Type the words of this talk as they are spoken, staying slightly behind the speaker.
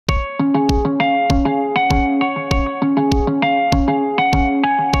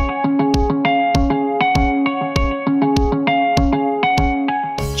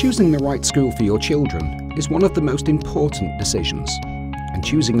Choosing the right school for your children is one of the most important decisions, and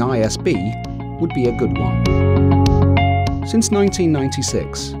choosing ISB would be a good one. Since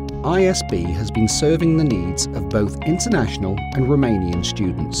 1996, ISB has been serving the needs of both international and Romanian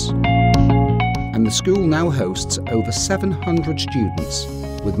students. And the school now hosts over 700 students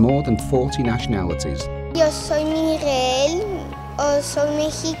with more than 40 nationalities. Yo soy Miguel, soy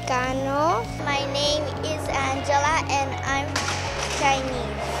mexicano. My name is Angela and I'm Chinese.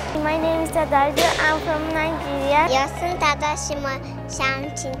 My name is Tadalja, I'm from Nigeria. Eu sunt Tata și mă am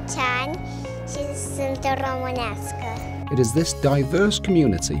 5 ani și sunt românească. It is this diverse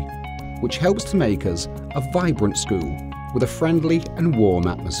community which helps to make us a vibrant school with a friendly and warm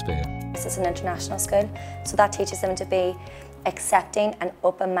atmosphere. This is an international school, so that teaches them to be accepting and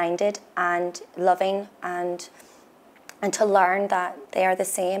open-minded and loving and to learn that they are the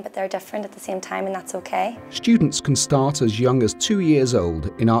same but they're different at the same time, and that's okay. Students can start as young as 2 years old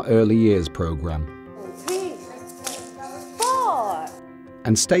in our early years programme. 3, 4.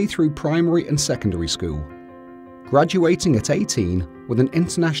 And stay through primary and secondary school, graduating at 18 with an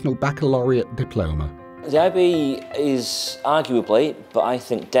international baccalaureate diploma. The IB is arguably, but I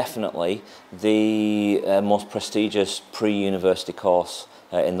think definitely, the most prestigious pre-university course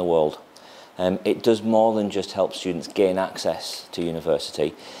in the world. It does more than just help students gain access to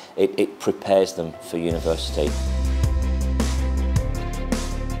university, it prepares them for university.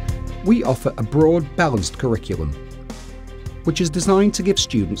 We offer a broad, balanced curriculum, which is designed to give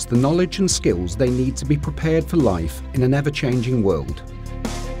students the knowledge and skills they need to be prepared for life in an ever-changing world.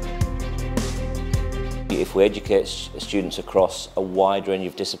 If we educate students across a wide range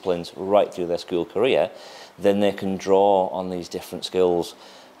of disciplines right through their school career, then they can draw on these different skills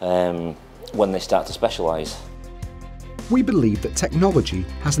when they start to specialise. We believe that technology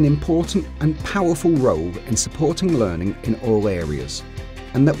has an important and powerful role in supporting learning in all areas,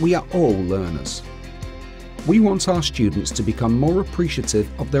 and that we are all learners. We want our students to become more appreciative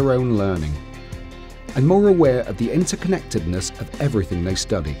of their own learning and more aware of the interconnectedness of everything they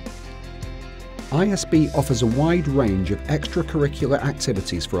study. ISB offers a wide range of extracurricular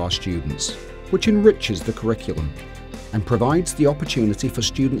activities for our students, which enriches the curriculum and provides the opportunity for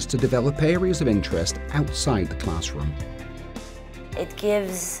students to develop areas of interest outside the classroom. It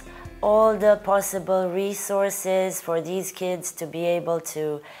gives all the possible resources for these kids to be able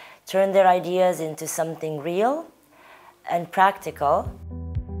to turn their ideas into something real and practical.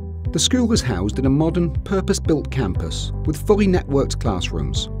 The school is housed in a modern, purpose-built campus with fully networked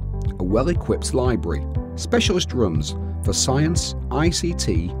classrooms, a well-equipped library, specialist rooms for science,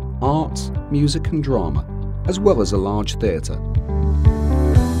 ICT, arts, music and drama, as well as a large theatre.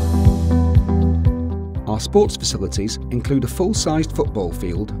 Our sports facilities include a full-sized football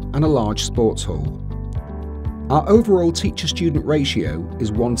field and a large sports hall. Our overall teacher-student ratio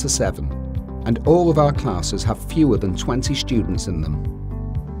is 1:7, and all of our classes have fewer than 20 students in them.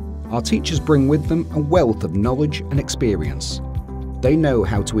 Our teachers bring with them a wealth of knowledge and experience. They know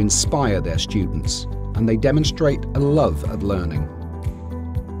how to inspire their students, and they demonstrate a love of learning.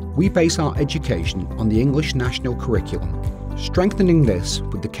 We base our education on the English national curriculum, strengthening this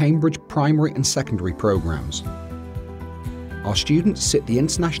with the Cambridge primary and secondary programmes. Our students sit the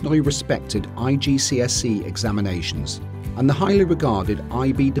internationally respected IGCSE examinations and the highly regarded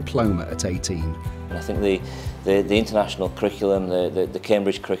IB diploma at 18. And I think the international curriculum, the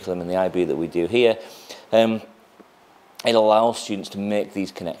Cambridge curriculum and the IB that we do here, it allows students to make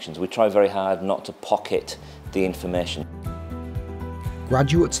these connections. We try very hard not to pocket the information.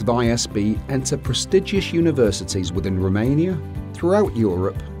 Graduates of ISB enter prestigious universities within Romania, throughout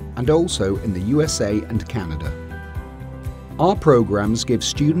Europe, and also in the USA and Canada. Our programmes give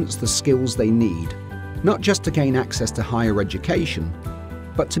students the skills they need, not just to gain access to higher education,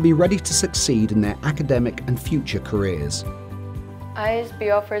 but to be ready to succeed in their academic and future careers. ISB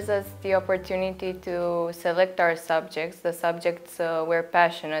offers us the opportunity to select our subjects, the subjects we're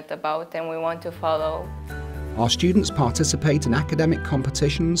passionate about and we want to follow. Our students participate in academic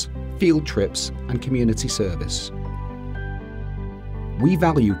competitions, field trips and community service. We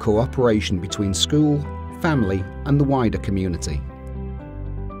value cooperation between school, family and the wider community.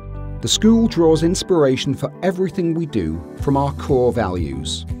 The school draws inspiration for everything we do from our core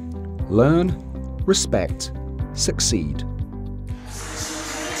values: learn, respect, succeed.